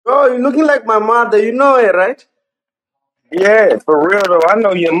you're looking like my mother. You know it, right? Yeah, for real though. I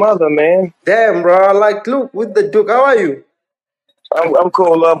know your mother, man. Damn, bro. Like, look, with the Duke. How are you? I'm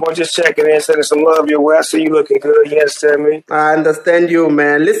cool, love. I'm just checking in, sending some love your way. I see you looking good. You understand me? I understand you,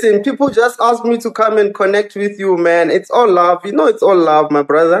 man. Listen, people just asked me to come and connect with you, man. It's all love. You know it's all love, my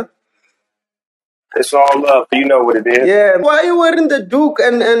brother. It's all love. You know what it is. Yeah. Why are you wearing the Duke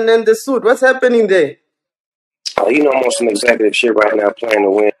and the suit? What's happening there? You know I'm on some executive shit right now, playing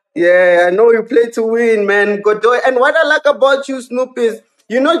to win. Yeah, I know you play to win, man. Godoy. And what I like about you, Snoop, is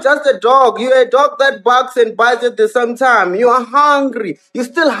you're not just a dog. You're a dog that barks and bites at the same time. You are hungry. You're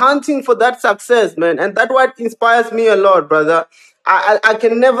still hunting for that success, man. And that's what inspires me a lot, brother. I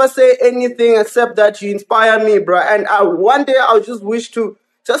can never say anything except that you inspire me, bro. And one day I'll just wish to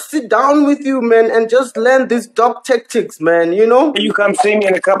just sit down with you, man, and just learn these dog tactics, man, you know? You come see me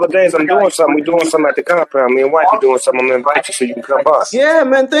in a couple of days. I'm doing something. We're doing something at the compound. Me and wife are doing something. I'm gonna invite you so you can come by. Yeah,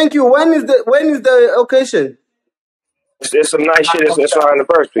 man, thank you. When is the occasion? It's some nice shit. It's our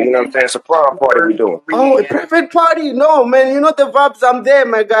anniversary. You know what I'm saying? It's a prom party we're doing. Oh, a private party? No, man, you know the vibes. I'm there,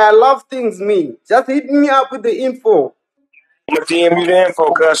 my guy. I love things, me. Just hit me up with the info. I'm gonna DM you the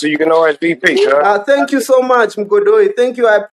info, cuz, so you can RSVP, cuz. Thank you so much, Mgodoi. Thank you.